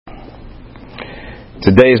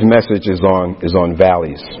Today's message is on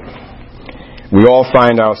valleys. We all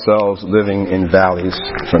find ourselves living in valleys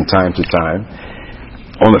from time to time.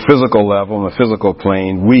 On the physical level, on the physical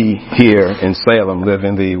plane, we here in Salem live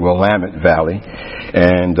in the Willamette Valley,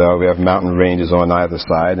 and we have mountain ranges on either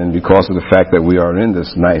side. And because of the fact that we are in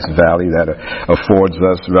this nice valley that affords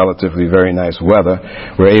us relatively very nice weather,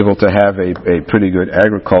 we're able to have a pretty good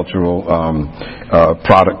agricultural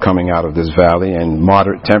product coming out of this valley and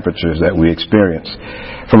moderate temperatures that we experience.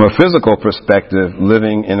 From a physical perspective,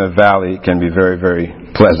 living in a valley can be very, very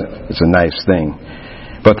pleasant. It's a nice thing.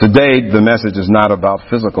 But today, the message is not about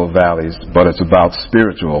physical valleys, but it's about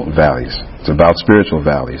spiritual valleys. It's about spiritual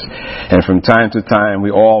valleys. And from time to time,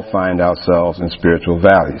 we all find ourselves in spiritual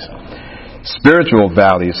valleys. Spiritual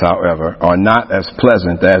valleys, however, are not as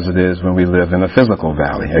pleasant as it is when we live in a physical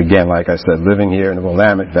valley. Again, like I said, living here in the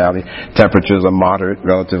Willamette Valley, temperatures are moderate,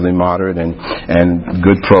 relatively moderate, and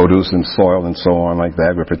good produce and soil and so on like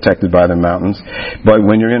that. We're protected by the mountains. But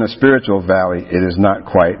when you're in a spiritual valley, it is not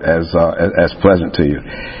quite as pleasant to you.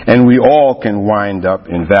 And we all can wind up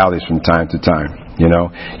in valleys from time to time. You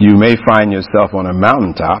know, you may find yourself on a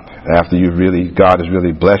mountaintop after God has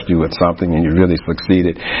really blessed you with something and you really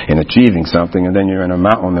succeeded in achieving something, and then you're on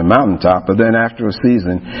the mountaintop. But then after a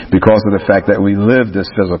season, because of the fact that we live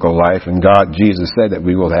this physical life, and Jesus said that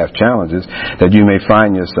we will have challenges, that you may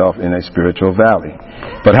find yourself in a spiritual valley.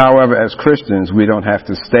 But however, as Christians, we don't have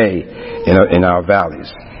to stay in our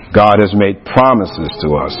valleys. God has made promises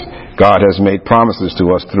to us. God has made promises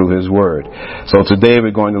to us through His Word. So today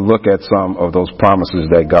we're going to look at some of those promises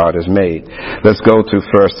that God has made. Let's go to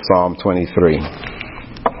first Psalm 23.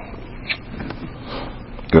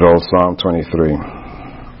 Good old Psalm 23.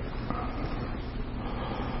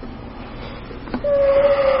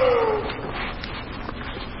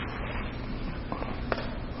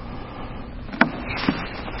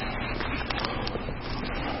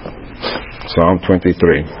 Psalm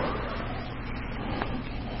 23.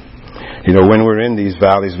 You know, when we're in these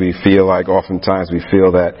valleys, oftentimes we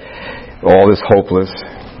feel that all is hopeless,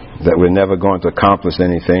 that we're never going to accomplish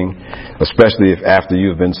anything, especially if after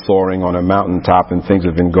you've been soaring on a mountaintop and things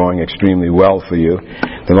have been going extremely well for you,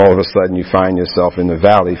 then all of a sudden you find yourself in the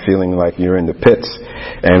valley feeling like you're in the pits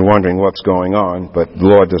and wondering what's going on, but the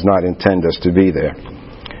Lord does not intend us to be there.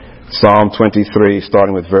 Psalm 23,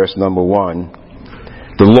 starting with verse number 1.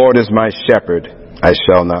 The Lord is my shepherd, I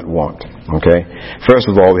shall not want. Okay? First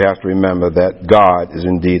of all, we have to remember that God is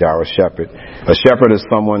indeed our shepherd. A shepherd is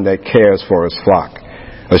someone that cares for his flock.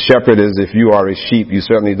 A shepherd is, if you are a sheep, you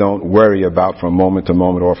certainly don't worry about from moment to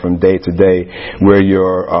moment or from day to day where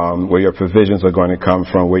your provisions are going to come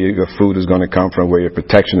from, where your food is going to come from, where your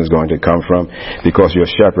protection is going to come from, because your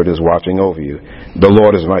shepherd is watching over you. The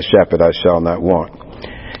Lord is my shepherd, I shall not want.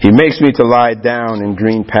 He makes me to lie down in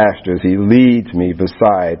green pastures. He leads me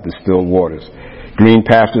beside the still waters. Green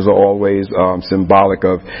pastures are always symbolic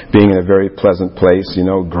of being in a very pleasant place,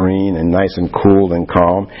 green and nice and cool and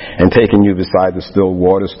calm, and taking you beside the still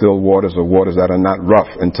waters. Still waters are waters that are not rough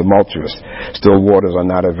and tumultuous. Still waters are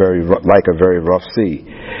not like a very rough sea.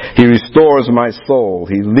 He restores my soul.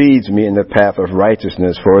 He leads me in the path of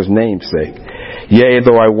righteousness for His name's sake. Yea,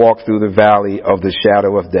 though I walk through the valley of the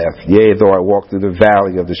shadow of death. Yea, though I walk through the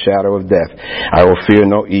valley of the shadow of death, I will fear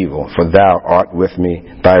no evil, for Thou art with me.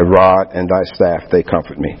 Thy rod and Thy staff, they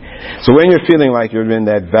comfort me. So when you're feeling like you're in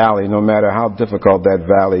that valley, no matter how difficult that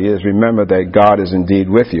valley is, remember that God is indeed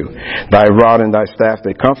with you. Thy rod and Thy staff,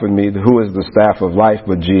 they comfort me. Who is the staff of life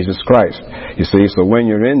but Jesus Christ? You see, so when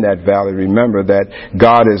you're in that valley, remember that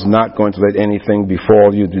God is not going to let anything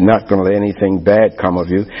befall you. You're not going to let anything bad come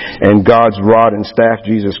of you. And God's rod and staff,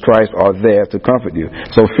 Jesus Christ, are there to comfort you.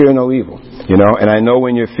 So fear no evil. And I know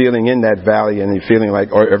when you're feeling in that valley and you're feeling like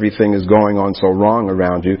everything is going on so wrong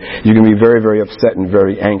around you, you can be very, very upset and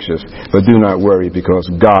very anxious. But do not worry, because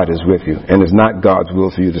God is with you. And it's not God's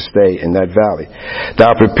will for you to stay in that valley.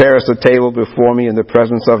 Thou preparest a table before me in the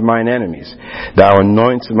presence of mine enemies. Thou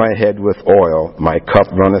anointest my head with oil. My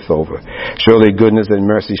cup runneth over. Surely goodness and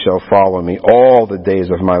mercy shall follow me all the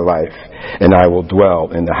days of my life, and I will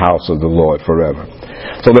dwell in the house of the Lord forever.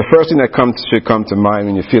 So the first thing that should come to mind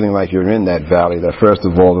when you're feeling like you're in that valley, that first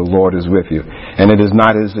of all, the Lord is with you. And it is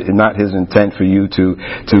not His intent for you to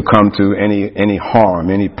come to any harm,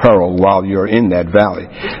 any peril while you're in that valley.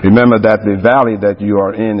 Remember that the valley that you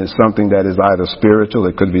are in is something that is either spiritual,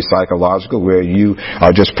 it could be psychological, where you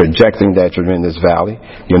are just projecting that you're in this valley,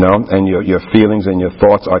 and your feelings and your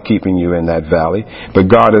thoughts are keeping you in that valley. But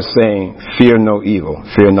God is saying, fear no evil,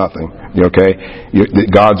 fear nothing. Okay?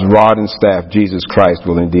 God's rod and staff, Jesus Christ,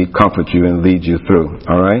 will indeed comfort you and lead you through.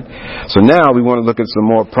 All right? So now we want to look at some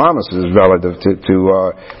more promises relative to connected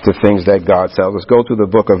to things that God tells us. Go to the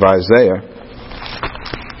book of Isaiah.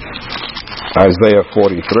 Isaiah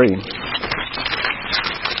 43.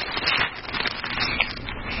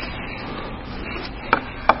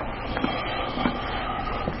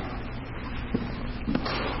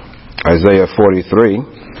 Isaiah 43.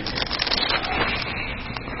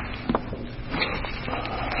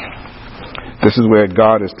 This is where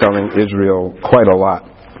God is telling Israel quite a lot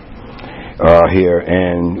here,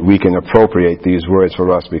 and we can appropriate these words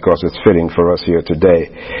for us because it's fitting for us here today.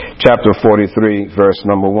 Chapter 43, verse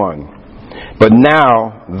number 1. But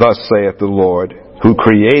now, thus saith the Lord, who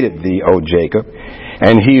created thee, O Jacob,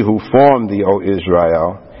 and he who formed thee, O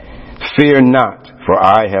Israel, fear not, for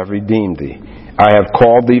I have redeemed thee. I have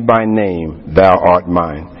called thee by name, thou art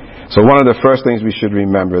mine. So one of the first things we should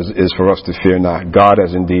remember is for us to fear not. God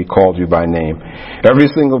has indeed called you by name. Every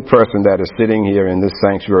single person that is sitting here in this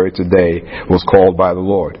sanctuary today was called by the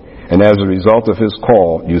Lord. And as a result of his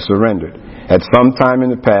call, you surrendered. At some time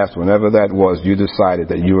in the past, whenever that was, you decided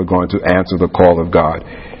that you were going to answer the call of God.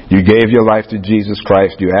 You gave your life to Jesus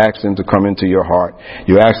Christ. You asked him to come into your heart.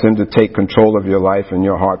 You asked him to take control of your life and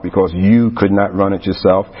your heart because you could not run it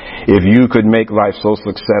yourself. If you could make life so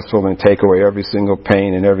successful and take away every single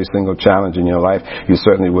pain and every single challenge in your life, you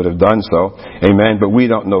certainly would have done so. Amen. But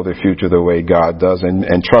we don't know the future the way God does.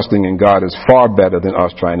 And trusting in God is far better than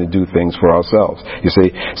us trying to do things for ourselves. You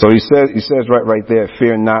see? So he says right there,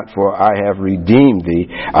 fear not, for I have redeemed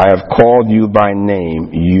thee. I have called you by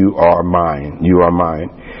name. You are mine. You are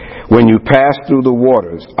mine. When you pass through the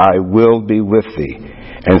waters, I will be with thee,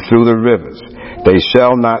 and through the rivers, they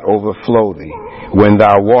shall not overflow thee. When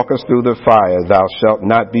thou walkest through the fire, thou shalt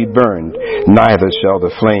not be burned, neither shall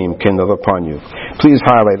the flame kindle upon you. Please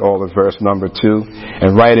highlight all of verse number 2,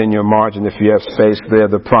 and write in your margin, if you have space there,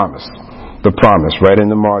 the promise. The promise, right in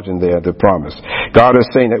the margin there, the promise. God is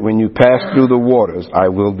saying that when you pass through the waters, I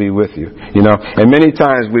will be with you. You know, and many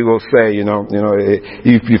times we will say,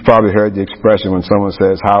 you've probably heard the expression when someone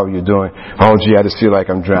says, how are you doing? Oh, gee, I just feel like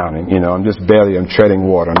I'm drowning. I'm treading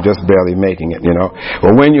water. I'm just barely making it,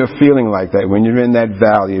 Well, when you're feeling like that, when you're in that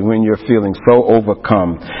valley, when you're feeling so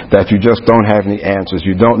overcome that you just don't have any answers,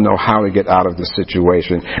 you don't know how to get out of the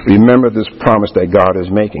situation, remember this promise that God is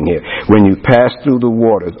making here. When you pass through the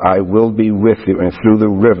waters, I will be with you, and through the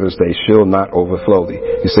rivers they shall not overflow thee.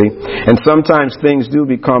 You see? And sometimes things do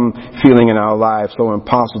become feeling in our lives so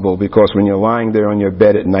impossible because when you're lying there on your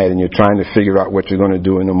bed at night and you're trying to figure out what you're going to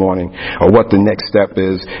do in the morning or what the next step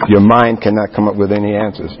is, your mind cannot come up with any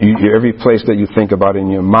answers. Every place that you think about in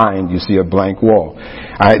your mind, you see a blank wall.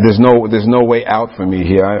 There's no way out for me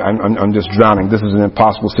here. I'm just drowning. This is an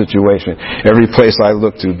impossible situation. Every place I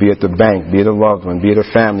look to, be it the bank, be it a loved one, be it a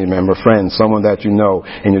family member, friend, someone that you know,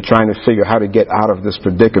 and you're trying to figure how to get out of this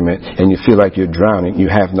predicament and you feel like you're drowning, you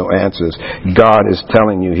have no answers. God is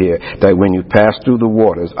telling you here that when you pass through the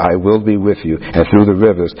waters, I will be with you, and through the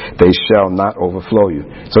rivers, they shall not overflow you.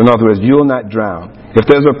 So in other words, you will not drown. If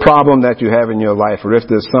there's a problem that you have in your life, or if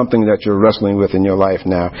there's something that you're wrestling with in your life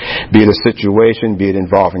now, be it a situation, be it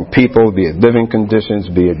involving people, be it living conditions,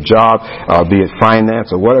 be it job, be it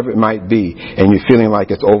finance, or whatever it might be, and you're feeling like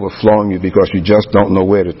it's overflowing you because you just don't know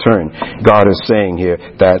where to turn, God is saying here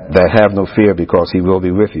that have no fear because he will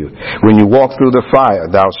be with you. When you walk through the fire,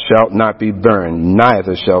 thou shalt not be burned,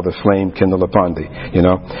 neither shall the flame kindle upon thee.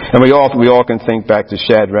 And we all can think back to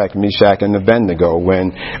Shadrach, Meshach, and Abednego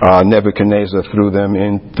when Nebuchadnezzar threw them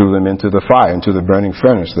into the fire, into the burning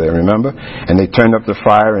furnace there, remember? And they turned up the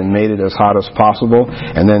fire and made it as hot as possible.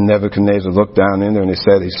 And then Nebuchadnezzar looked down in there and he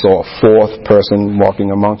said he saw a fourth person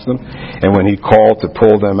walking amongst them. And when he called to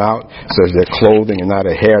pull them out, it says their clothing and not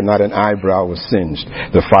a hair, not an eyebrow was singed.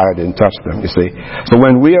 The fire didn't touch them, you see. So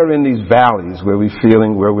when we are in these valleys where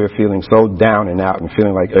we're feeling so down and out and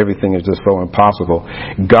feeling like everything is just so impossible,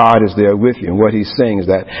 God is there with you. And what he's saying is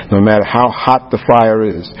that no matter how hot the fire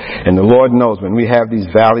is, and the Lord knows when we have these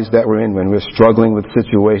valleys that we're in, when we're struggling with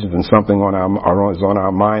situations and something is on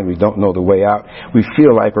our mind, we don't know the way out, we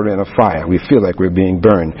feel like we're in a fire. We feel like we're being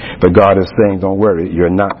burned. But God is saying, don't worry,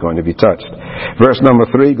 you're not going to be touched. Verse number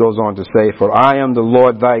 3 goes on to say, for I am the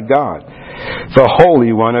Lord thy God, the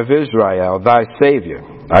Holy One of Israel, thy Savior.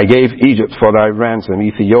 I gave Egypt for thy ransom,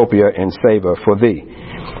 Ethiopia and Seba for thee.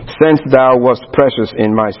 Since thou wast precious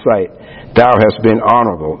in my sight, thou hast been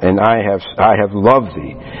honorable, and I have loved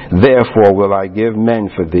thee. Therefore will I give men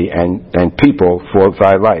for thee, and people for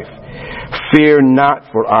thy life. Fear not,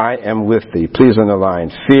 for I am with thee. Please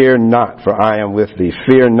underline. Fear not, for I am with thee.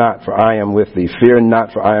 Fear not, for I am with thee. Fear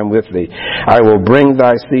not, for I am with thee. I will bring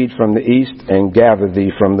thy seed from the east and gather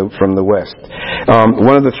thee from the west.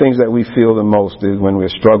 One of the things that we feel the most is when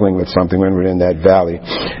we're struggling with something, when we're in that valley,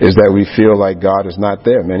 is that we feel like God is not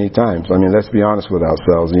there many times. I mean, let's be honest with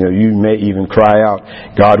ourselves. You know, you may even cry out,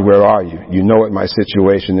 God, where are you? You know what my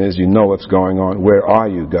situation is. You know what's going on. Where are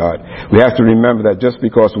you, God? We have to remember that just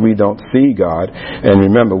because we don't see God, and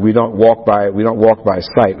remember, we don't walk by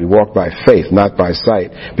sight. We walk by faith, not by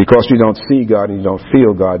sight. Because you don't see God and you don't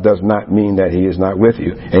feel God does not mean that He is not with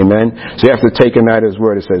you. Amen? So you have to take Him at His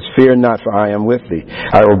word. It says, fear not, for I am with thee.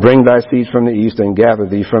 I will bring thy seed from the east and gather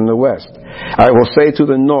thee from the west. I will say to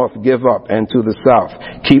the north, give up, and to the south,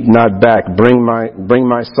 keep not back. Bring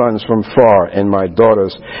my sons from far and my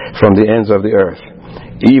daughters from the ends of the earth.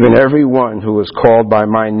 Even every one who is called by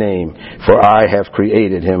my name, for I have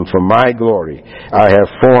created him for my glory. I have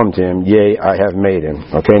formed him, yea, I have made him.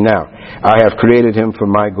 Okay, now, I have created him for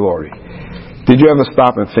my glory. Did you ever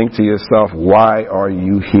stop and think to yourself, why are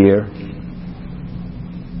you here?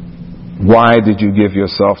 Why did you give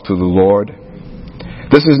yourself to the Lord?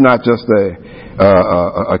 This is not just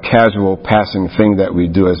a casual passing thing that we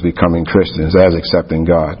do as becoming Christians, as accepting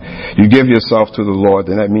God. You give yourself to the Lord,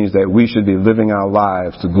 then that means that we should be living our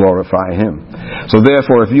lives to glorify Him. So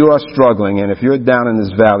therefore, if you are struggling and if you're down in this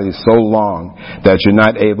valley so long that you're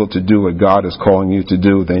not able to do what God is calling you to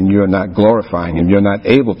do, then you're not glorifying Him. You're not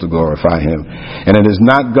able to glorify Him. And it is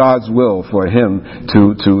not God's will for Him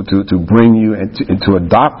to bring you and to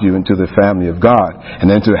adopt you into the family of God, and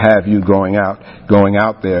then to have you going out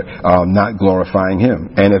there not glorifying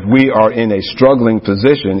Him. And if we are in a struggling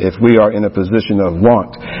position, if we are in a position of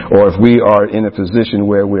want, or if we are in a position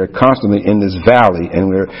where we're constantly in this valley and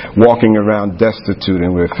we're walking around destitute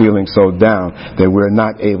and we're feeling so down that we're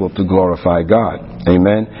not able to glorify God.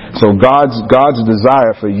 Amen. So God's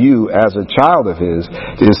desire for you as a child of His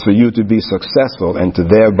is for you to be successful and to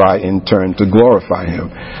thereby in turn to glorify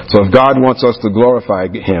Him. So if God wants us to glorify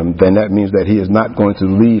Him, then that means that He is not going to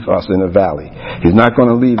leave us in a valley. He's not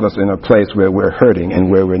going to leave us in a place where we're hurting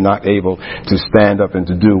and where we're not able to stand up and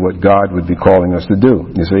to do what God would be calling us to do.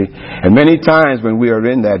 You see? And many times when we are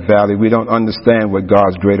in that valley, we don't understand what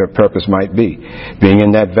God's greater purpose might be. Being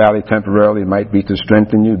in that valley temporarily might be to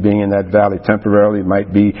strengthen you. Being in that valley temporarily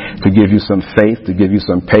might be to give you some faith, to give you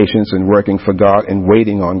some patience in working for God and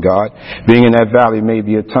waiting on God. Being in that valley may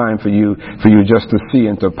be a time for you just to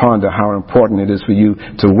see and to ponder how important it is for you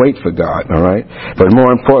to wait for God. All right? But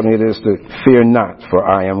more importantly, it is to fear not, for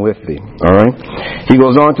I am with thee. All right? He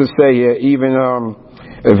goes on to say here, even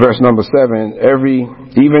in verse number 7,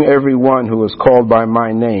 even every one who is called by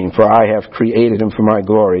my name, for I have created him for my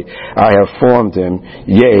glory. I have formed him,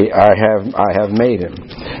 yea, I have made him.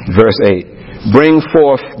 Verse 8. Bring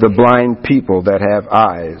forth the blind people that have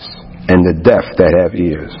eyes, and the deaf that have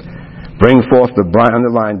ears. Bring forth the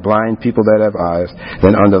underline blind people that have eyes,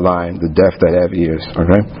 then underline the deaf that have ears.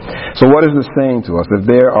 Okay? So what is this saying to us? If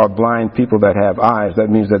there are blind people that have eyes,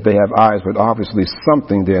 that means that they have eyes, but obviously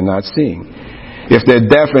something they're not seeing. If they're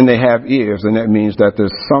deaf and they have ears, then that means that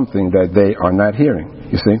there's something that they are not hearing.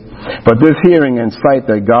 You see? But this hearing and sight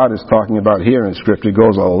that God is talking about here in Scripture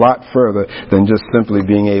goes a lot further than just simply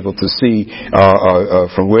being able to see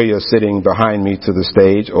from where you're sitting behind me to the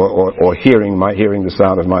stage, or hearing the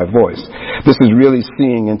sound of my voice. This is really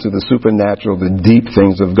seeing into the supernatural, the deep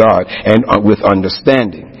things of God, and with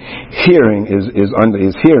understanding. Hearing is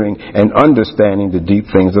hearing and understanding the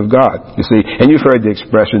deep things of God. You see, and you've heard the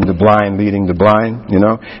expression, the blind leading the blind. You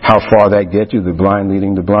know how far that gets you, the blind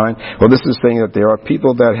leading the blind. Well, this is saying that there are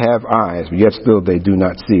people that have eyes, yet still they do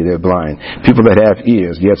not see, they're blind. People that have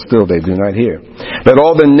ears, yet still they do not hear. Let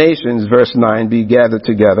all the nations, verse 9, be gathered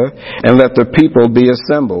together, and let the people be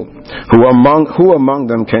assembled. Who among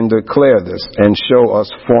them can declare this and show us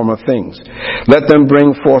former things? Let them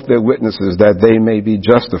bring forth their witnesses, that they may be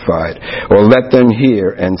justified, or let them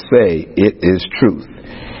hear and say, it is truth.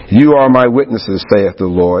 You are my witnesses, saith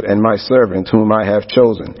the Lord, and my servant whom I have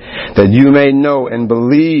chosen, that you may know and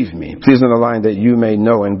believe me. Please underline that you may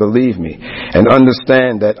know and believe me, and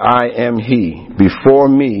understand that I am He.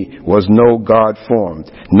 Before me was no God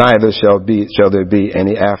formed, neither shall there be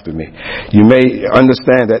any after me. You may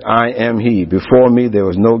understand that I am He. Before me there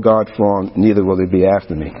was no God formed, neither will there be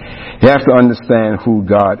after me. You have to understand who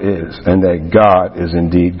God is, and that God is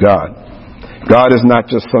indeed God. God is not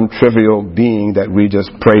just some trivial being that we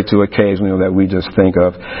just pray to occasionally or that we just think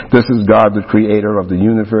of. This is God, the creator of the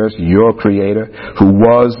universe, your creator, who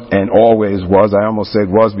was and always was. I almost said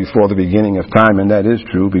was before the beginning of time, and that is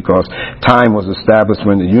true because time was established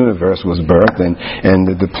when the universe was birthed and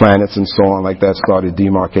the planets and so on like that started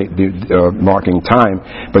marking time.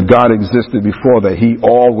 But God existed before that. He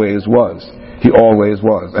always was. He always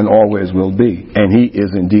was and always will be. And He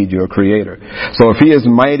is indeed your creator. So if He is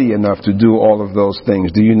mighty enough to do all of those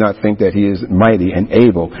things, do you not think that He is mighty and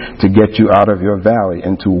able to get you out of your valley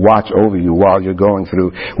and to watch over you while you're going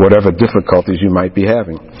through whatever difficulties you might be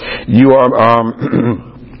having? You are,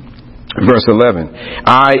 verse 11,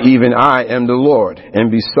 even I am the Lord,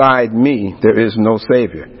 and beside me there is no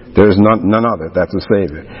Savior. There is none other. That's a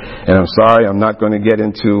Savior. And I'm sorry, I'm not going to get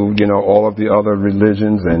into, all of the other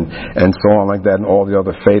religions and so on like that and all the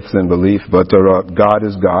other faiths and beliefs, but God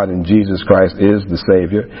is God and Jesus Christ is the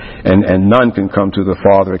Savior. And none can come to the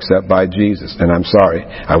Father except by Jesus. And I'm sorry,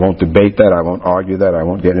 I won't debate that. I won't argue that. I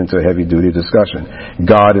won't get into a heavy-duty discussion.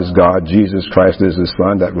 God is God. Jesus Christ is His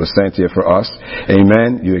Son that was sent here for us.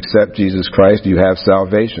 Amen. You accept Jesus Christ, you have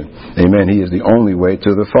salvation. Amen. He is the only way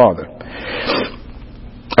to the Father.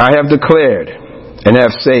 I have declared and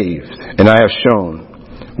have saved and I have shown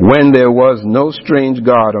when there was no strange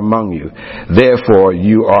God among you. Therefore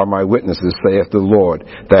you are my witnesses, saith the Lord,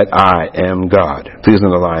 that I am God. Please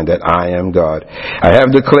underline that I am God. I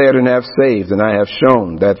have declared and have saved and I have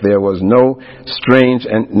shown that there was no strange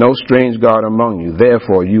God among you.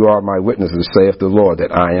 Therefore you are my witnesses, saith the Lord,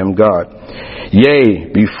 that I am God.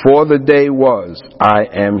 Yea, before the day was, I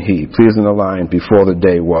am He. Please underline, before the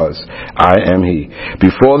day was, I am He.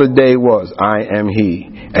 Before the day was, I am He,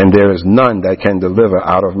 and there is none that can deliver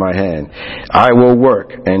out of my hand. I will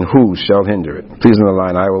work, and who shall hinder it? Please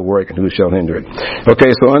underline, I will work, and who shall hinder it?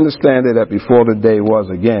 Okay, so understand that before the day was,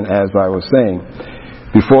 again, as I was saying,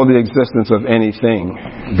 before the existence of anything,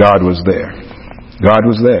 God was there. God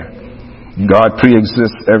was there. God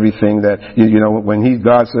pre-exists everything that, when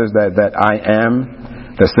God says that I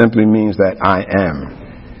am, that simply means that I am.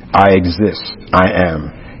 I exist. I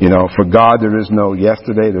am. For God there is no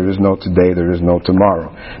yesterday, there is no today, there is no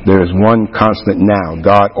tomorrow. There is one constant now.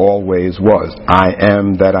 God always was. I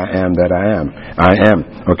am that I am that I am. I am.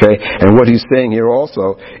 Okay? And what He's saying here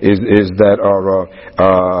also is that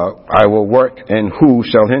I will work, and who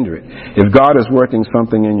shall hinder it? If God is working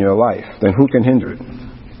something in your life, then who can hinder it?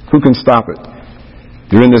 Who can stop it?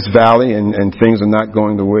 You're in this valley and things are not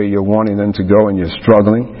going the way you're wanting them to go and you're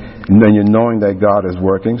struggling. And then you're knowing that God is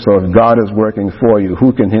working. So if God is working for you,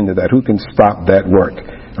 who can hinder that? Who can stop that work?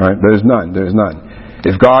 All right? There's none. There's none.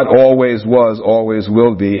 If God always was, always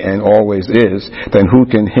will be, and always is, then who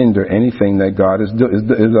can hinder anything that God is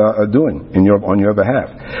doing on your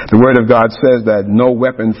behalf? The Word of God says that no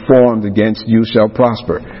weapon formed against you shall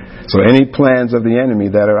prosper. So any plans of the enemy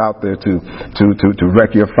that are out there to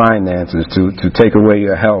wreck your finances, to take away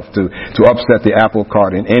your health, to upset the apple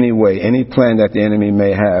cart in any way, any plan that the enemy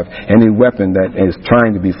may have, any weapon that is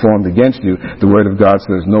trying to be formed against you, the Word of God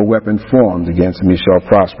says, no weapon formed against me shall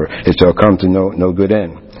prosper. It shall come to no good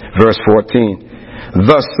end. Verse 14,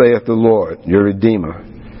 thus saith the Lord, your Redeemer,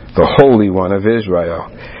 the Holy One of Israel,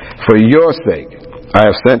 for your sake I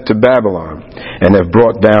have sent to Babylon, and have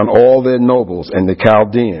brought down all their nobles and the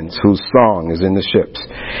Chaldeans, whose song is in the ships.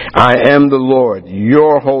 I am the Lord,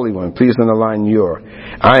 your Holy One. Please underline your.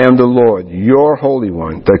 I am the Lord, your Holy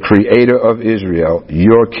One, the Creator of Israel,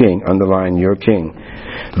 your King. Underline your King.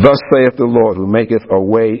 Thus saith the Lord, who maketh a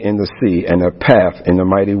way in the sea and a path in the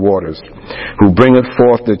mighty waters, who bringeth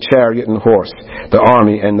forth the chariot and horse, the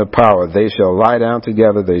army and the power. They shall lie down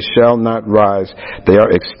together, they shall not rise. They are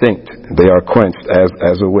extinct, they are quenched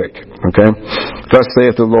as a wick. Okay? Thus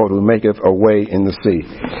saith the Lord, who maketh a way in the sea.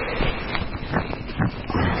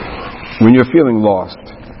 When you're feeling lost,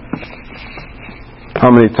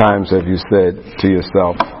 how many times have you said to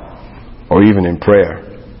yourself, or even in prayer,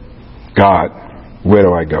 God, where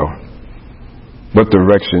do I go? What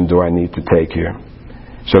direction do I need to take here?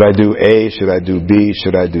 Should I do A? Should I do B?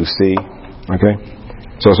 Should I do C? Okay?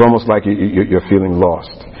 So it's almost like you're feeling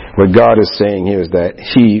lost. What God is saying here is that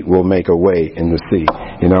He will make a way in the sea,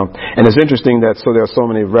 And it's interesting that there are so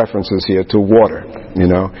many references here to water,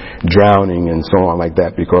 drowning and so on like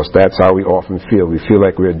that, because that's how we often feel. We feel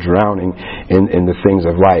like we're drowning in the things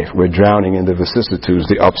of life. We're drowning in the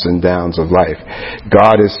vicissitudes, the ups and downs of life.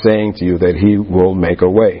 God is saying to you that He will make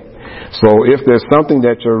a way. So if there's something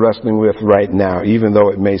that you're wrestling with right now, even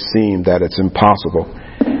though it may seem that it's impossible,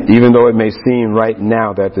 Even though it may seem right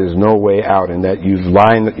now that there's no way out and that you've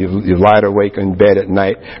lied awake in bed at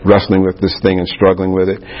night wrestling with this thing and struggling with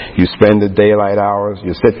it. You spend the daylight hours,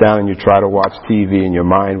 you sit down and you try to watch TV and your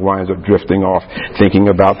mind winds up drifting off thinking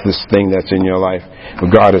about this thing that's in your life.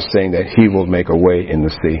 But God is saying that He will make a way in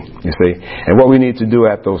the sea, you see. And what we need to do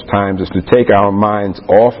at those times is to take our minds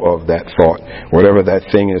off of that thought, whatever that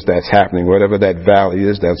thing is that's happening, whatever that valley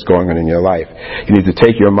is that's going on in your life. You need to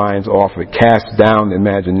take your minds off it, cast down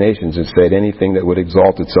imaginations instead, anything that would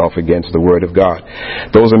exalt itself against the Word of God.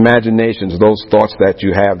 Those imaginations, those thoughts that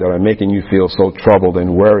you have that are making you feel so troubled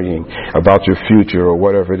and worrying about your future or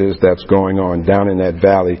whatever it is that's going on down in that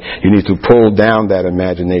valley, you need to pull down that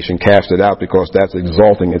imagination, cast it out, because that's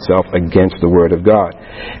exalting itself against the Word of God.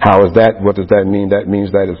 How is that? What does that mean? That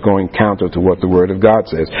means that it's going counter to what the Word of God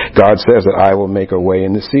says. God says that I will make a way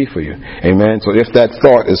in the sea for you. Amen? So if that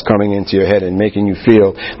thought is coming into your head and making you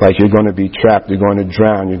feel like you're going to be trapped, you're going to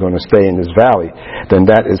drown, you're going to stay in this valley, then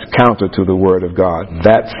that is counter to the Word of God.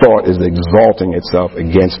 That thought is exalting itself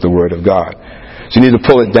against the Word of God. So you need to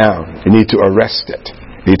pull it down. You need to arrest it.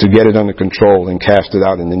 You need to get it under control and cast it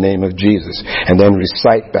out in the name of Jesus. And then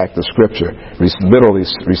recite back the Scripture. Literally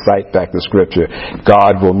recite back the Scripture.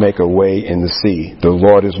 God will make a way in the sea. The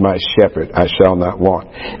Lord is my shepherd. I shall not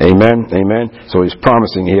want. Amen. Amen. So He's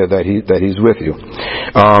promising here that He's with you.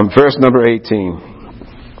 Verse number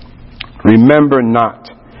 18. Remember not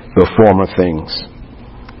the former things.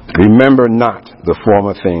 Remember not the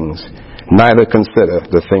former things. Neither consider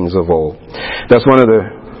the things of old. That's one of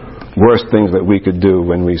the worst things that we could do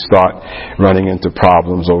when we start running into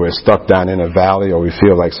problems, or we're stuck down in a valley, or we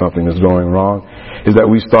feel like something is going wrong, is that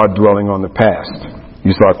we start dwelling on the past.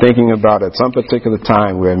 You start thinking about at some particular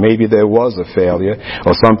time where maybe there was a failure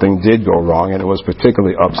or something did go wrong and it was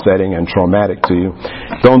particularly upsetting and traumatic to you.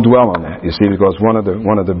 Don't dwell on that, you see, because one of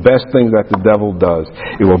the best things that the devil does,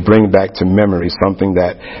 it will bring back to memory something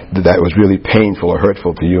that was really painful or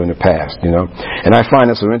hurtful to you in the past, you know. And I find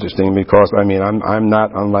this so interesting because, I mean, I'm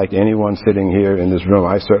not unlike anyone sitting here in this room.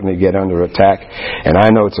 I certainly get under attack, and I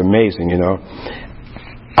know it's amazing, you know.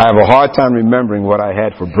 I have a hard time remembering what I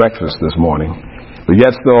had for breakfast this morning. But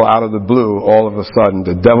yet still, out of the blue, all of a sudden,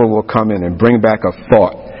 the devil will come in and bring back a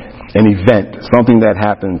thought, an event, something that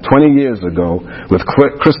happened 20 years ago with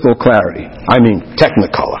crystal clarity. I mean,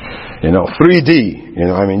 Technicolor, you know, 3D. You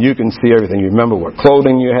know, I mean, you can see everything. You remember what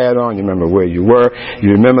clothing you had on. You remember where you were.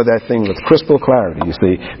 You remember that thing with crystal clarity, you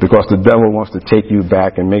see, because the devil wants to take you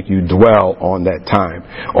back and make you dwell on that time,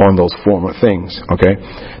 on those former things, okay?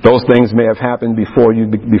 Those things may have happened before you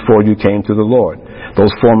came to the Lord.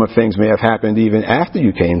 Those former things may have happened even after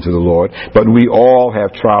you came to the Lord, but we all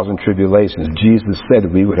have trials and tribulations. Jesus said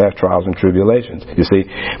that we would have trials and tribulations, you see.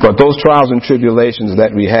 But those trials and tribulations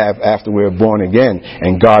that we have after we're born again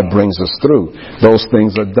and God brings us through, those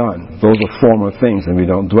things are done. Those are former things, and we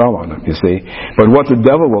don't dwell on them, you see. But what the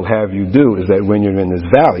devil will have you do is that when you're in this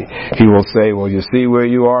valley, he will say, well, you see where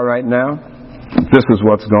you are right now? This is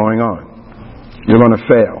what's going on. You're going to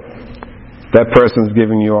fail. That person's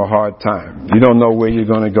giving you a hard time. You don't know where you're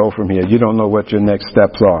going to go from here. You don't know what your next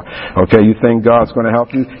steps are. Okay, you think God's going to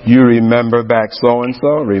help you? You remember back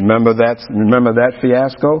so-and-so? Remember that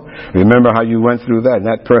fiasco? Remember how you went through that, and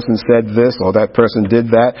that person said this, or that person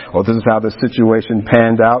did that, or this is how the situation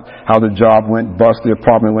panned out, how the job went bust, the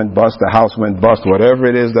apartment went bust, the house went bust,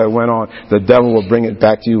 whatever it is that went on, the devil will bring it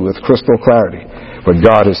back to you with crystal clarity. What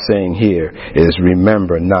God is saying here is,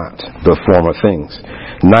 remember not the former things,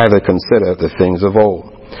 neither consider the things of old.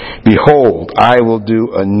 Behold, I will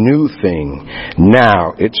do a new thing.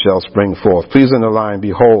 Now it shall spring forth. Please underline,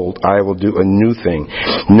 behold, I will do a new thing.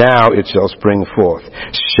 Now it shall spring forth.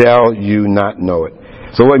 Shall you not know it?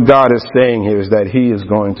 So what God is saying here is that He is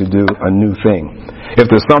going to do a new thing. If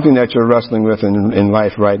there's something that you're wrestling with in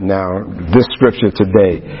life right now, this scripture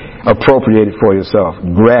today, appropriate it for yourself.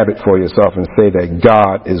 Grab it for yourself and say that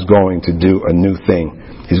God is going to do a new thing.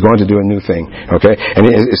 He's going to do a new thing. Okay? And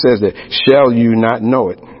it says that, shall you not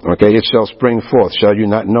know it? Okay? It shall spring forth. Shall you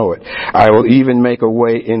not know it? I will even make a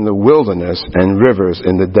way in the wilderness and rivers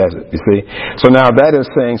in the desert. You see? So now that is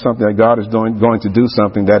saying something that God is going to do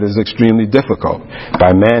something that is extremely difficult.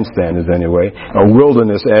 By man's standards anyway. A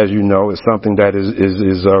wilderness, as you know, is something that is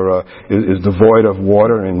devoid of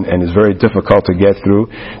water and is very difficult to get through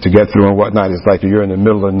and whatnot. It's like you're in the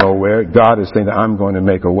middle of nowhere. God is saying that I'm going to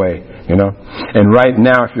make a way, you know. And right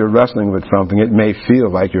now, if you're wrestling with something, it may feel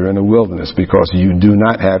like you're in a wilderness because you do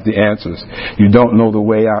not have have the answers. You don't know the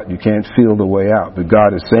way out. You can't feel the way out. But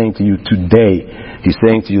God is saying to you today, He's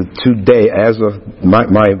saying to you today, as of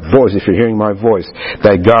my voice, if you're hearing my voice,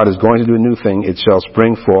 that God is going to do a new thing. It shall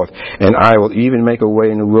spring forth, and I will even make a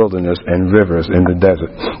way in the wilderness and rivers in the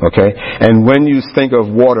desert. Okay? And when you think of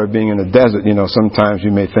water being in the desert, sometimes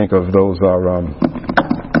you may think of those what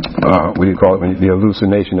do you call it? The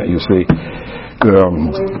hallucination that you see.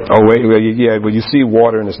 Well, you see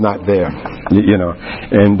water and it's not there,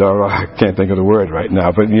 and I can't think of the word right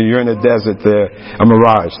now, but you're in a desert there, a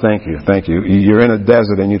mirage, thank you. You're in a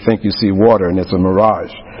desert and you think you see water and it's a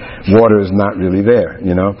mirage. Water is not really there,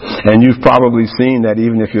 and you've probably seen that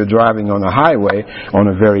even if you're driving on a highway on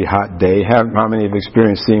a very hot day. How many have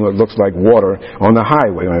experienced seeing what looks like water on the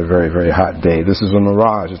highway on a very, very hot day? This is a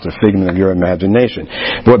mirage. It's a figment of your imagination.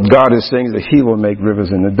 What God is saying is that He will make rivers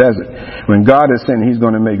in the desert. When God is saying He's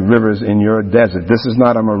going to make rivers in your desert, this is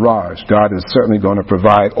not a mirage. God is certainly going to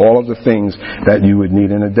provide all of the things that you would need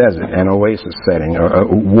in a desert, an oasis setting,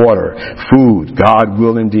 water, food. God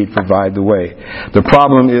will indeed provide the way. The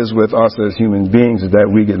problem is with us as human beings is that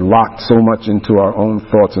we get locked so much into our own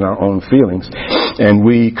thoughts and our own feelings, and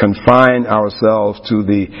we confine ourselves to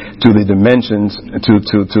the dimensions,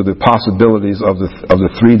 to the possibilities of the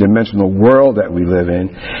three-dimensional world that we live in.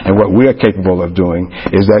 And what we are capable of doing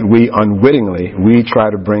is that we unwittingly try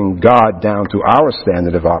to bring God down to our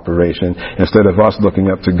standard of operation instead of us looking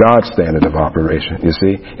up to God's standard of operation. You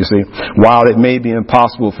see, while it may be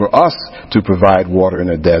impossible for us to provide water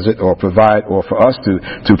in a desert or for us to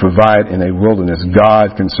provide in a wilderness,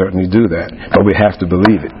 God can certainly do that. But we have to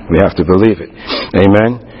believe it. We have to believe it.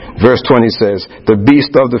 Amen. Verse 20 says, the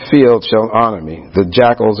beast of the field shall honor me, the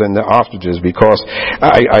jackals and the ostriches, because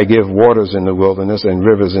I give waters in the wilderness and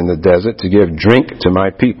rivers in the desert to give drink to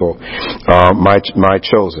my people, my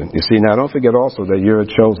chosen. You see, now don't forget also that you're a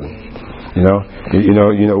chosen.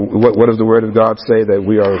 What does the Word of God say? That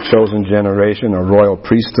we are a chosen generation, a royal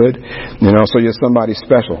priesthood. So you're somebody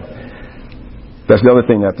special. That's the other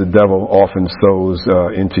thing that the devil often sows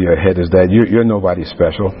into your head, is that you're nobody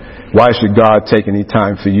special. Why should God take any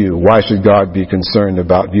time for you? Why should God be concerned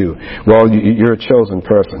about you? Well, you're a chosen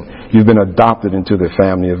person. You've been adopted into the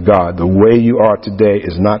family of God. The way you are today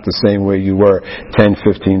is not the same way you were 10,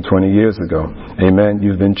 15, 20 years ago. Amen?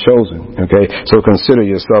 You've been chosen. Okay? So consider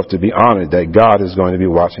yourself to be honored that God is going to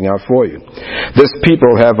be watching out for you. This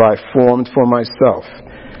people have I formed for myself.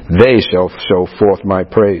 They shall show forth my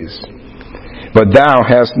praise. But thou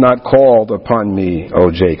hast not called upon me, O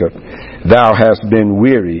Jacob. Thou hast been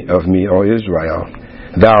weary of me, O Israel.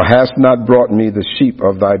 Thou hast not brought me the sheep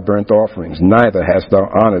of thy burnt offerings, neither hast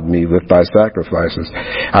thou honored me with thy sacrifices.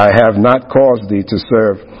 I have not caused thee to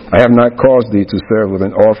serve with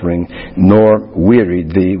an offering, nor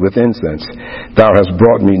wearied thee with incense. Thou hast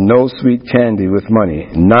brought me no sweet candy with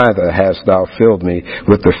money, neither hast thou filled me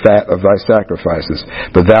with the fat of thy sacrifices.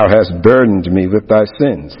 But thou hast burdened me with thy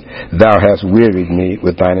sins. Thou hast wearied me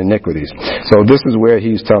with thine iniquities. So this is where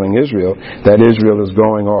he's telling Israel that Israel is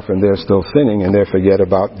going off and they're still sinning, and they're forgetting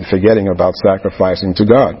about sacrificing to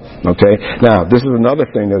God. Okay? Now, this is another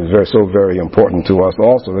thing that is so very important to us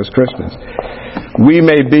also as Christians. We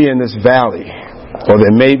may be in this valley, or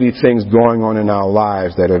there may be things going on in our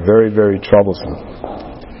lives that are very, very troublesome,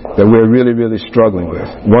 that we're really, really struggling with.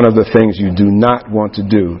 One of the things you do not want to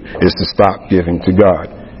do is to stop giving to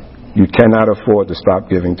God. You cannot afford to stop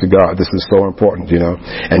giving to God. This is so important,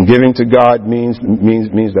 And giving to God means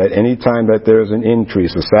that any time that there is an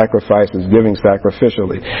increase, a sacrifice is giving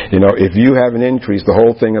sacrificially. If you have an increase, the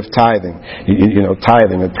whole thing of tithing,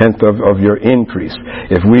 tithing, a tenth of your increase.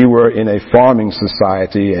 If we were in a farming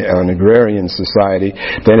society, an agrarian society,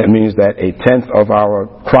 then it means that a tenth of our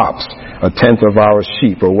crops, a tenth of our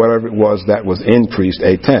sheep, or whatever it was that was increased,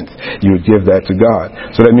 a tenth, you would give that to God.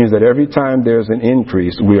 So that means that every time there's an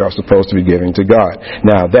increase, we are supposed to be giving to God.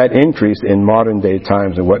 Now, that increase in modern day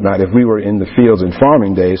times and whatnot, if we were in the fields in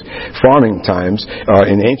farming times,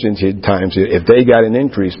 in ancient times, if they got an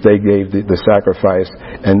increase, they gave the sacrifice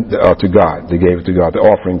to God. They gave it to God, the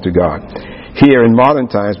offering to God. Here in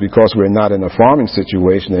modern times, because we're not in a farming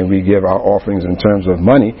situation and we give our offerings in terms of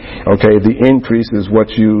money, okay, the increase is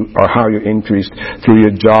how you're increased through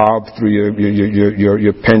your job, through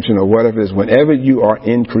your pension or whatever it is. Whenever you are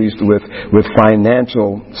increased with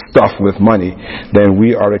financial stuff, with money, then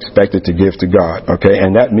we are expected to give to God, okay?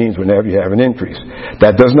 And that means whenever you have an increase.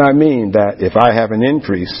 That does not mean that if I have an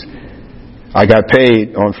increase, I got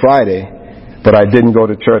paid on Friday, but I didn't go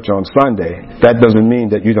to church on Sunday, that doesn't mean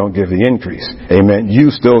that you don't give the increase. Amen.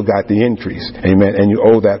 You still got the increase. Amen. And you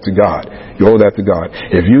owe that to God. You owe that to God.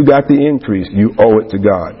 If you got the increase, you owe it to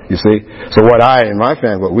God. You see? So what I and my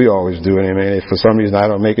family, what we always do, amen, if for some reason I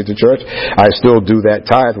don't make it to church, I still do that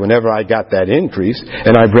tithe whenever I got that increase,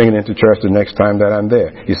 and I bring it into church the next time that I'm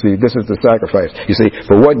there. You see, this is the sacrifice. You see,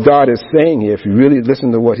 but what God is saying here, if you really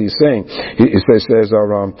listen to what He's saying, He says,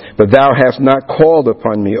 but thou hast not called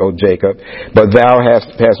upon me, O Jacob, but thou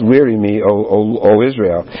hast wearied me, O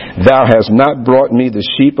Israel. Thou hast not brought me the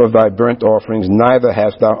sheep of thy burnt offerings, neither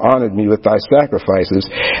hast thou honored me with thy sacrifices.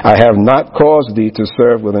 I have not caused thee to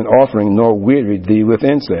serve with an offering, nor wearied thee with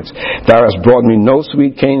incense. Thou hast brought me no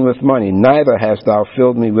sweet cane with money, neither hast thou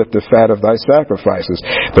filled me with the fat of thy sacrifices.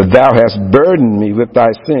 But thou hast burdened me with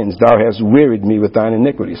thy sins. Thou hast wearied me with thine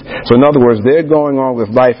iniquities. So in other words, they're going on with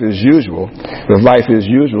life as usual. With life as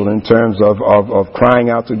usual in terms of crying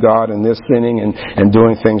out to God, and they're sinning and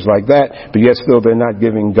doing things like that. But yet still they're not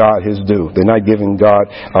giving God His due. They're not giving God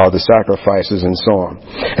the sacrifices and so on.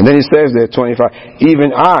 And then He says there, 25,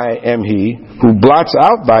 even I am He who blots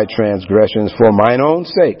out thy transgressions for mine own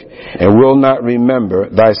sake, and will not remember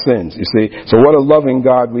thy sins. You see, so what a loving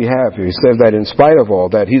God we have here. He says that in spite of all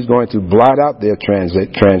that, He's going to blot out their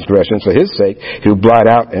transgressions for His sake. He'll blot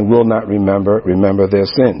out and will not remember their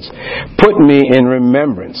sins. Put me in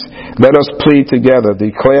remembrance. Let us plead together.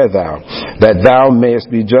 Declare thou, that thou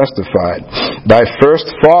mayest be justified. Thy first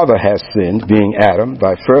father has sinned, being Adam.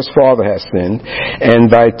 Thy first father has sinned,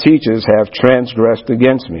 and thy teachers have transgressed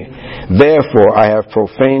against me. Therefore I have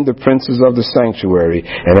profaned the princes of the sanctuary,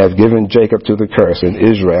 and have given Jacob to the curse, and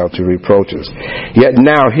Israel to reproaches. Yet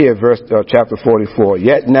now hear, chapter 44,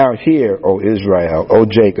 yet now hear, O Israel, O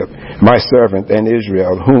Jacob, my servant, and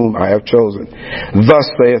Israel, whom I have chosen. Thus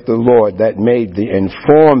saith the Lord that made thee, and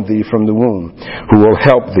formed thee from the womb, who will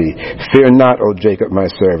help thee. Fear not, O Jacob, my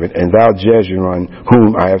servant, and thou Jeshurun,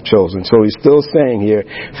 whom I have chosen. So he's still saying here,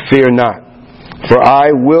 fear not. For I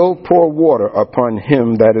will pour water upon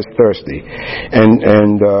him that is thirsty,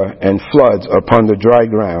 and floods upon the dry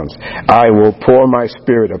grounds. I will pour my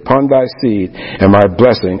spirit upon thy seed, and my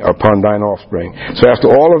blessing upon thine offspring. So after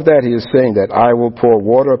all of that, he is saying that I will pour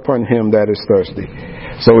water upon him that is thirsty.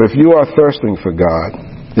 So if you are thirsting for God,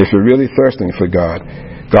 if you're really thirsting for God,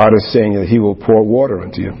 God is saying that He will pour water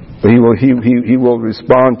into you. But he will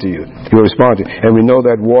respond to you. He will respond to you. And we know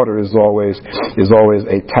that water is always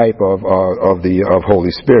a type of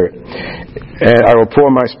Holy Spirit. And I will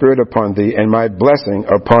pour my spirit upon thee, and my blessing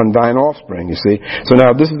upon thine offspring, you see. So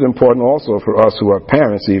now this is important also for us who are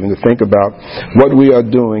parents even to think about what we are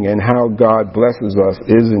doing and how God blesses us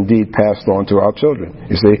is indeed passed on to our children.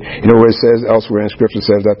 You see, you know where it says elsewhere in Scripture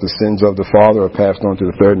says that the sins of the father are passed on to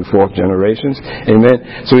the third and fourth generations.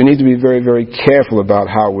 Amen. So we need to be very, very careful about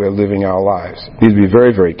how we're living our lives. We need to be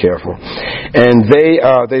very, very careful. And they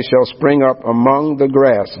shall spring up among the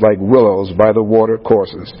grass like willows by the water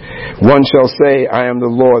courses. One shall say, I am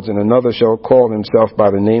the Lord's, and another shall call himself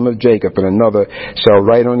by the name of Jacob, and another shall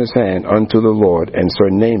write on his hand unto the Lord, and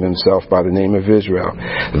surname himself by the name of Israel.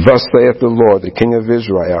 Thus saith the Lord, the King of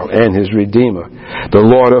Israel, and his Redeemer, the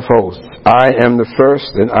Lord of hosts, I am the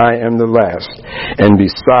first, and I am the last, and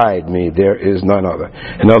beside me there is none other.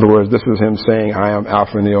 In other words, this is him saying, I am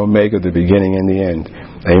Alpha and the Omega, the beginning and the end.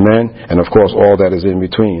 Amen. And of course all that is in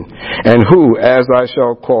between. And who, as I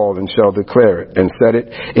shall call and shall declare it, and set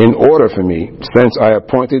it in order for me, since I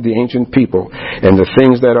appointed the ancient people, and the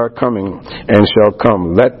things that are coming and shall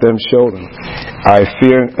come, let them show them. I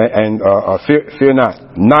fear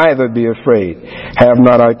not, neither be afraid. Have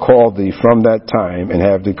not I called thee from that time, and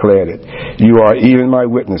have declared it? You are even my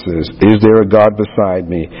witnesses. Is there a God beside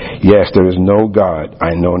me? Yes, there is no God,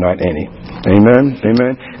 I know not any. Amen.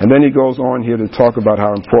 Amen. And then he goes on here to talk about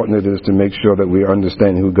how important it is to make sure that we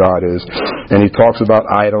understand who God is. And he talks about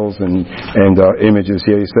idols and images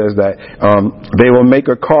here. He says that they will make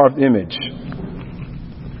a carved image.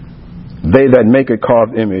 They that make a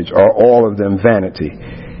carved image are all of them vanity,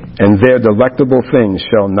 and their delectable things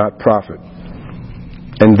shall not profit.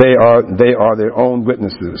 And they are their own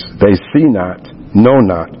witnesses. They see not, know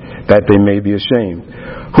not, that they may be ashamed.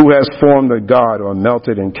 Who has formed a god or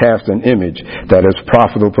melted and cast an image that is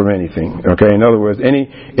profitable for anything? Okay, in other words, any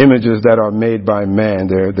images that are made by man,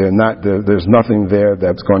 there's nothing there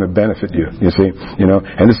that's going to benefit you. You see,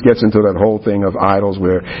 and this gets into that whole thing of idols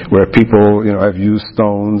where people, have used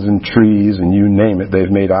stones and trees and you name it,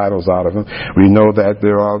 they've made idols out of them. We know that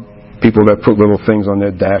there are people that put little things on their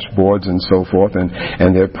dashboards and so forth, and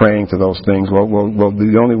they're praying to those things. Well,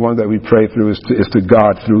 the only one that we pray through is to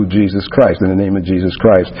God through Jesus Christ, in the name of Jesus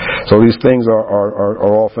Christ. So these things are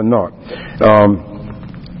all for naught.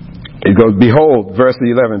 It goes, behold, verse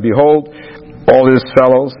 11, behold, all his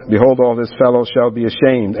fellows shall be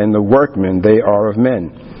ashamed, and the workmen, they are of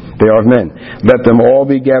men. They are of men. Let them all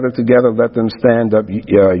be gathered together, let them stand up,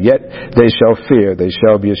 yet they shall fear, they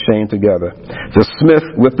shall be ashamed together. The smith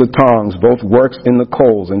with the tongs both works in the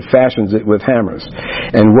coals, and fashions it with hammers,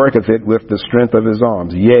 and worketh it with the strength of his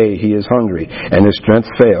arms. Yea, he is hungry, and his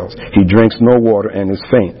strength fails. He drinks no water, and is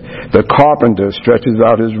faint. The carpenter stretches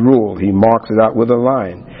out his rule, he marks it out with a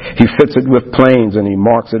line. He fits it with planes, and he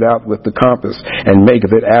marks it out with the compass, and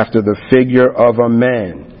maketh it after the figure of a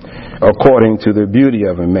man, according to the beauty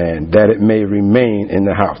of a man, that it may remain in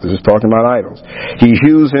the house. This is talking about idols. He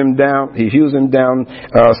hews him down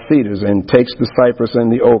cedars, and takes the cypress and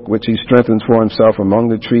the oak, which he strengthens for himself among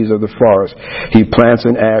the trees of the forest. He plants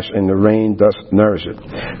an ash, and the rain doth nourish it.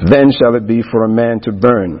 Then shall it be for a man to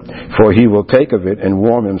burn, for he will take of it and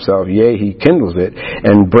warm himself. Yea, he kindles it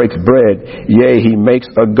and breaks bread. Yea, he makes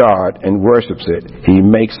a god and worships it. He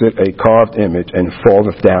makes it a carved image and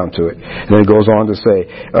falleth down to it. And then it goes on to say,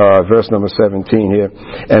 verse number 17 here,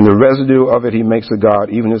 and the residue of it he makes a god,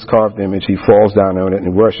 even his carved image. He falls down on it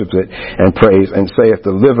and worships it and prays and saith,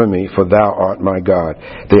 deliver me, for thou art my God.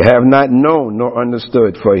 They have not known nor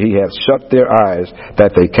understood, for he hath shut their eyes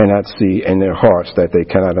that they cannot see, and their hearts that they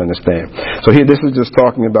cannot understand. So here, this is just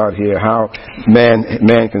talking about here how man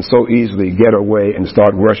can so easily get away and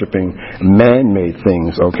start worshiping man-made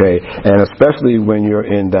things, okay, and especially when you're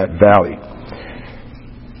in that valley.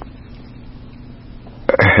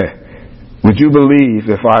 Would you believe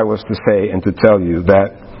if I was to say and to tell you that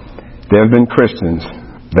there have been Christians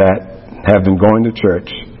that have been going to church,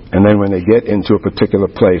 and then when they get into a particular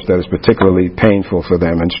place that is particularly painful for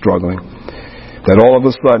them and struggling, that all of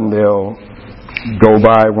a sudden they'll go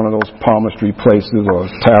by one of those palmistry places or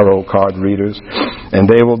tarot card readers, and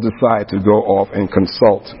they will decide to go off and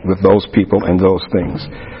consult with those people and those things,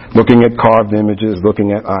 looking at carved images,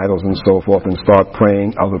 looking at idols and so forth, and start praying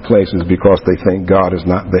other places because they think God is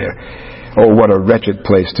not there. Oh, what a wretched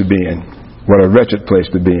place to be in. What a wretched place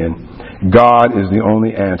to be in. God is the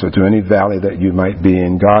only answer to any valley that you might be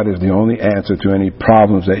in. God is the only answer to any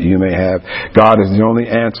problems that you may have. God is the only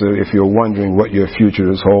answer if you're wondering what your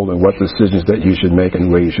future is hold and what decisions that you should make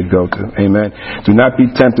and where you should go to. Amen. Do not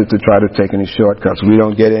be tempted to try to take any shortcuts. We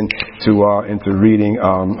don't get into reading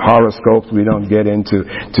horoscopes. We don't get into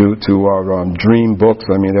dream books.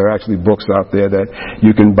 I mean, there are actually books out there that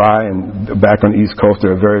you can buy, and back on the East Coast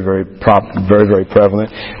they're very, very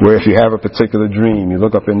prevalent, where if you have a particular dream, you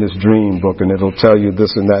look up in this dream book and it'll tell you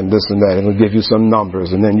this and that and this and that. It'll give you some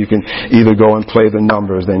numbers, and then you can either go and play the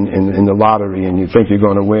numbers in the lottery, and you think you're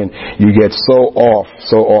going to win. You get so off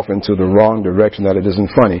into the wrong direction that it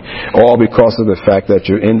isn't funny, all because of the fact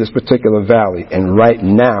that you're in this particular valley, and right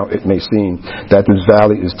now it may seem that this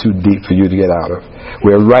valley is too deep for you to get out of.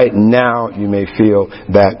 Where right now you may feel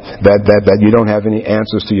that you don't have any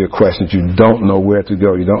answers to your questions. You don't know where to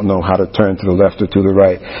go. You don't know how to turn to the left or to the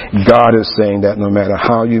right. God is saying that no matter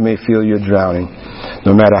how you may feel you're drowning,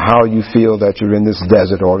 no matter how you feel that you're in this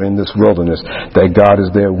desert or in this wilderness, that God is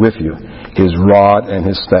there with you. His rod and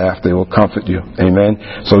his staff, they will comfort you. Amen.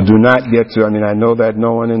 So do not get to, I know that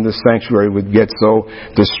no one in the sanctuary would get so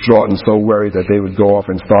distraught and so worried that they would go off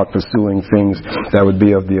and start pursuing things that would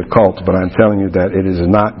be of the occult. But I'm telling you that it is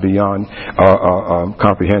not beyond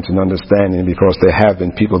comprehension and understanding, because there have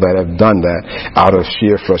been people that have done that out of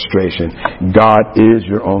sheer frustration. God is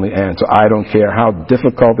your only answer. I don't care how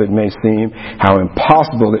difficult it may seem, how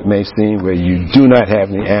impossible it may seem, where you do not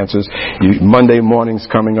have any answers. Monday morning's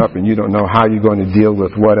coming up and you don't know how you're going to deal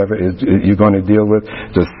with whatever you're going to deal with.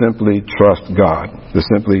 Just simply trust God. Just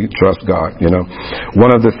simply trust God.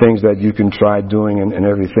 One of the things that you can try doing and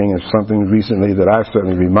everything is something recently that I've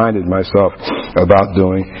certainly reminded myself about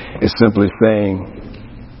doing, is simply saying,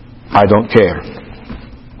 I don't care.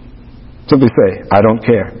 Simply say, I don't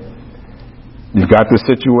care. You've got this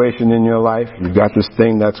situation in your life. You've got this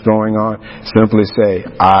thing that's going on. Simply say,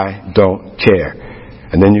 I don't care.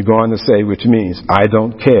 And then you go on to say, which means, I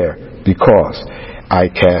don't care because I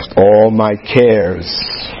cast all my cares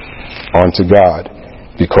onto God,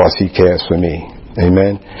 because he cares for me.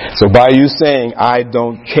 Amen. So by you saying, I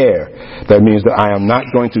don't care, that means that I am not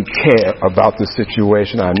going to care about the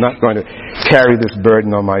situation. I'm not going to carry this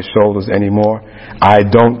burden on my shoulders anymore. I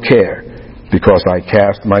don't care, because I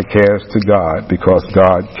cast my cares to God, because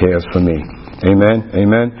God cares for me. Amen.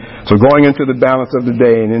 Amen. So going into the balance of the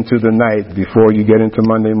day and into the night before you get into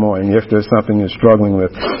Monday morning, if there's something you're struggling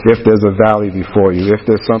with, if there's a valley before you, if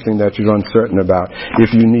there's something that you're uncertain about,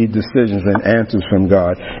 if you need decisions and answers from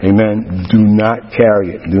God, amen, do not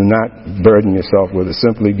carry it. Do not burden yourself with it.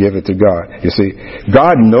 Simply give it to God. You see,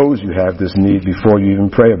 God knows you have this need before you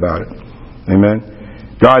even pray about it. Amen.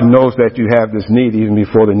 God knows that you have this need even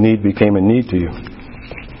before the need became a need to you.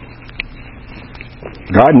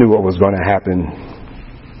 God knew what was going to happen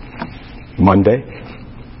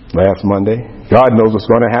last Monday. God knows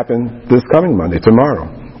what's going to happen this coming Monday,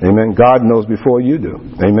 tomorrow. Amen. God knows before you do.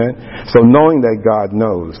 Amen. So knowing that God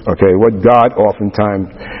knows, okay, what God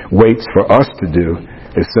oftentimes waits for us to do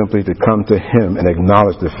is simply to come to Him and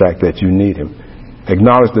acknowledge the fact that you need Him.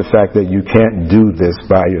 Acknowledge the fact that you can't do this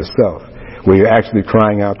by yourself. Where you're actually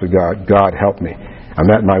crying out to God, God help me.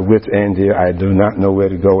 I'm at my wit's end here. I do not know where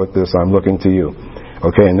to go with this. I'm looking to you.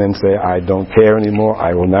 Okay, and then say, I don't care anymore.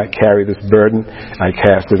 I will not carry this burden. I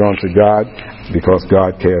cast it onto God because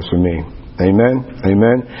God cares for me. Amen?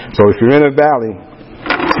 Amen? So if you're in a valley,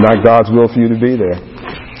 it's not God's will for you to be there.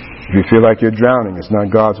 If you feel like you're drowning, it's not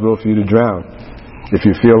God's will for you to drown. If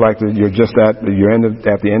you feel like you're just at the end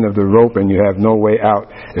of the rope and you have no way out,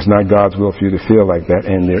 it's not God's will for you to feel like that.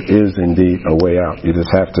 And there is indeed a way out. You just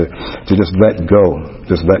have to just let go.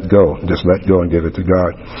 Just let go. Just let go and give it to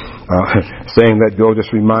God. Saying let go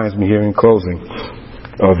just reminds me here in closing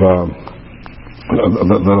of a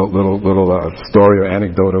little story or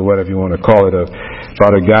anecdote or whatever you want to call it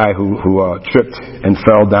about a guy who tripped and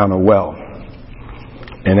fell down a well.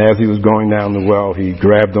 And as he was going down the well, he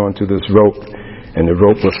grabbed onto this rope, and the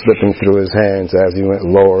rope was slipping through his hands as he went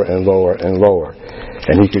lower and lower and lower.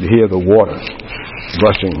 And he could hear the water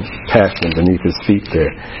rushing past him beneath his feet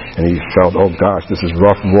there. And he felt, oh gosh, this is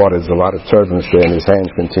rough water. There's a lot of turbulence there, and his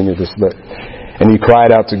hands continued to slip. And he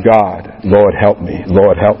cried out to God, Lord, help me.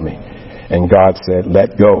 Lord, help me. And God said,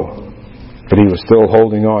 let go. But he was still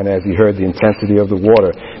holding on as he heard the intensity of the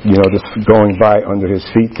water, just going by under his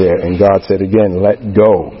feet there. And God said again, let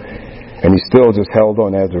go. And he still just held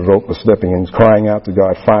on as the rope was slipping and crying out to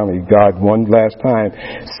God. Finally, God one last time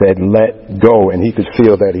said, let go. And he could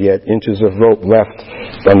feel that he had inches of rope left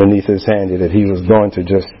underneath his hand, that he was going to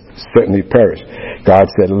just certainly perish. God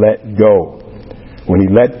said, let go. When he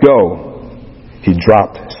let go, he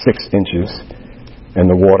dropped 6 inches and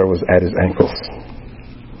the water was at his ankles.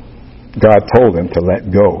 God told him to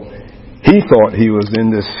let go. He thought he was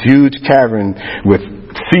in this huge cavern with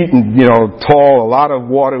feet, tall, a lot of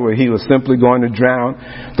water where he was simply going to drown.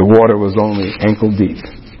 The water was only ankle deep.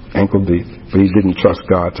 But he didn't trust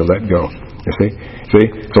God to let go. You see?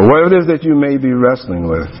 So whatever it is that you may be wrestling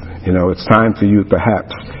with, it's time for you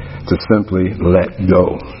perhaps to simply let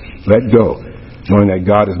go. Let go. Knowing that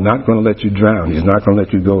God is not going to let you drown. He's not going to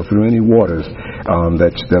let you go through any waters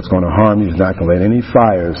that's going to harm you. He's not going to let any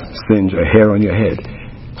fires singe a hair on your head.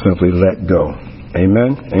 Simply let go.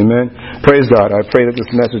 Amen. Amen. Praise God. I pray that this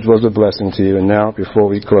message was a blessing to you. And now, before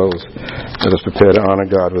we close, let us prepare to honor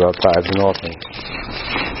God with our tithes and offerings.